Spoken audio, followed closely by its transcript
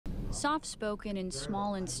Soft-spoken and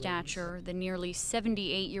small in stature, the nearly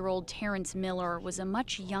 78-year-old Terrence Miller was a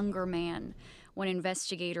much younger man when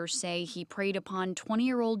investigators say he preyed upon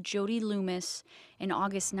 20-year-old Jody Loomis in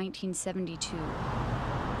August 1972.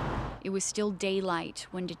 It was still daylight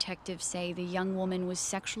when detectives say the young woman was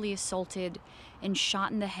sexually assaulted and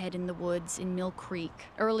shot in the head in the woods in Mill Creek.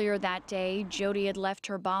 Earlier that day, Jody had left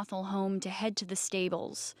her Bothell home to head to the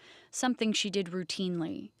stables, something she did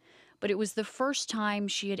routinely. But it was the first time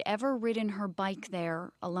she had ever ridden her bike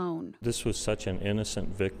there alone. This was such an innocent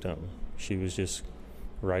victim. She was just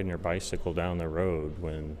riding her bicycle down the road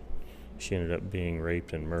when she ended up being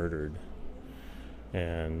raped and murdered.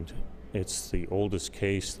 And it's the oldest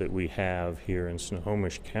case that we have here in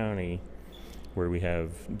Snohomish County where we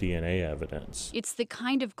have DNA evidence. It's the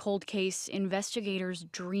kind of cold case investigators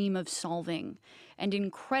dream of solving. And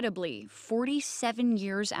incredibly, 47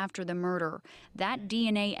 years after the murder, that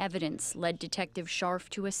DNA evidence led Detective Scharf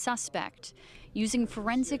to a suspect. Using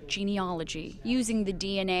forensic genealogy, using the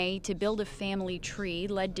DNA to build a family tree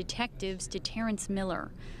led detectives to Terrence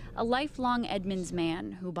Miller, a lifelong Edmonds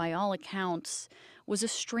man who, by all accounts, was a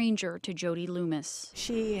stranger to Jody Loomis.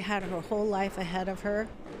 She had her whole life ahead of her.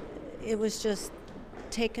 It was just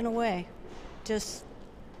taken away, just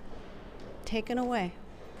taken away.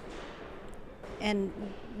 And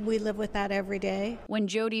we live with that every day. When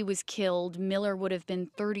Jody was killed, Miller would have been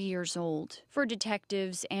 30 years old. For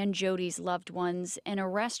detectives and Jody's loved ones, an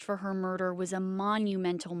arrest for her murder was a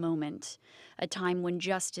monumental moment, a time when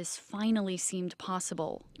justice finally seemed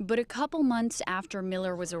possible. But a couple months after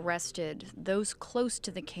Miller was arrested, those close to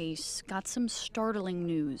the case got some startling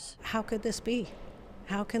news. How could this be?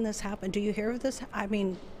 How can this happen? Do you hear of this? I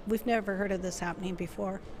mean, we've never heard of this happening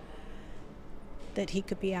before, that he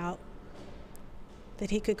could be out, that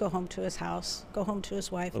he could go home to his house, go home to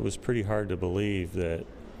his wife. It was pretty hard to believe that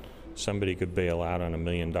somebody could bail out on $1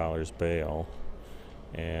 million bail,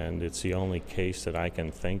 and it's the only case that I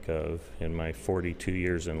can think of in my 42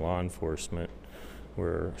 years in law enforcement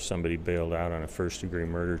where somebody bailed out on a first-degree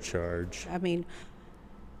murder charge. I mean,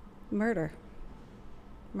 murder,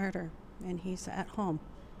 and he's at home,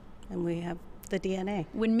 and we have the DNA.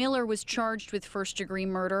 When Miller was charged with first-degree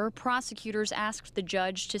murder, prosecutors asked the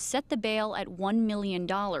judge to set the bail at $1 million,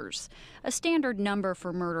 a standard number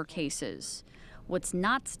for murder cases. What's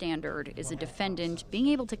not standard is a defendant being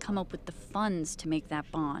able to come up with the funds to make that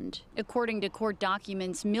bond. According to court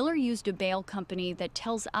documents, Miller used a bail company that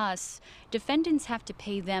tells us defendants have to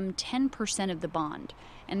pay them 10% of the bond,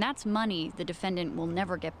 and that's money the defendant will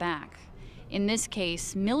never get back. In this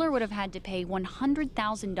case, Miller would have had to pay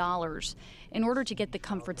 $100,000 in order to get the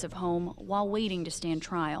comforts of home while waiting to stand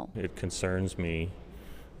trial. It concerns me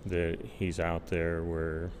that he's out there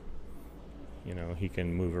where, you know, he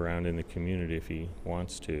can move around in the community if he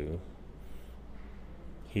wants to.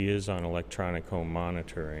 He is on electronic home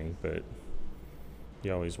monitoring, but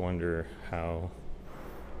you always wonder how,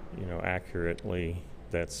 you know, accurately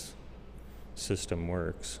that's system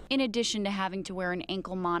works. In addition to having to wear an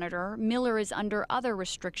ankle monitor, Miller is under other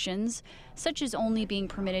restrictions, such as only being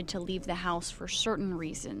permitted to leave the house for certain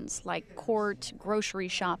reasons, like court, grocery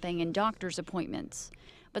shopping, and doctor's appointments.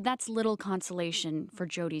 But that's little consolation for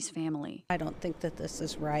Jody's family. I don't think that this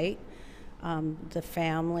is right. The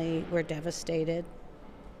family were devastated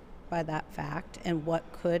by that fact and what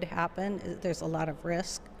could happen. There's a lot of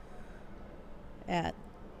risk at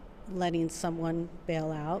letting someone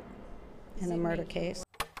bail out in a murder case.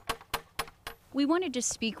 We wanted to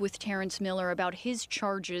speak with Terrence Miller about his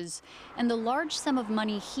charges and the large sum of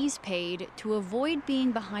money he's paid to avoid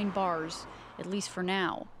being behind bars, at least for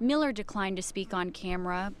now. Miller declined to speak on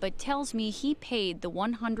camera, but tells me he paid the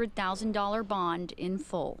 $100,000 bond in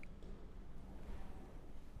full.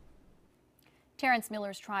 Terrence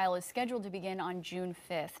Miller's trial is scheduled to begin on June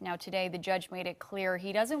 5th. Now, today, the judge made it clear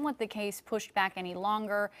he doesn't want the case pushed back any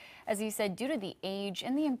longer. As he said, due to the age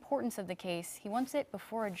and the importance of the case, he wants it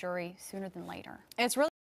before a jury sooner than later. It's really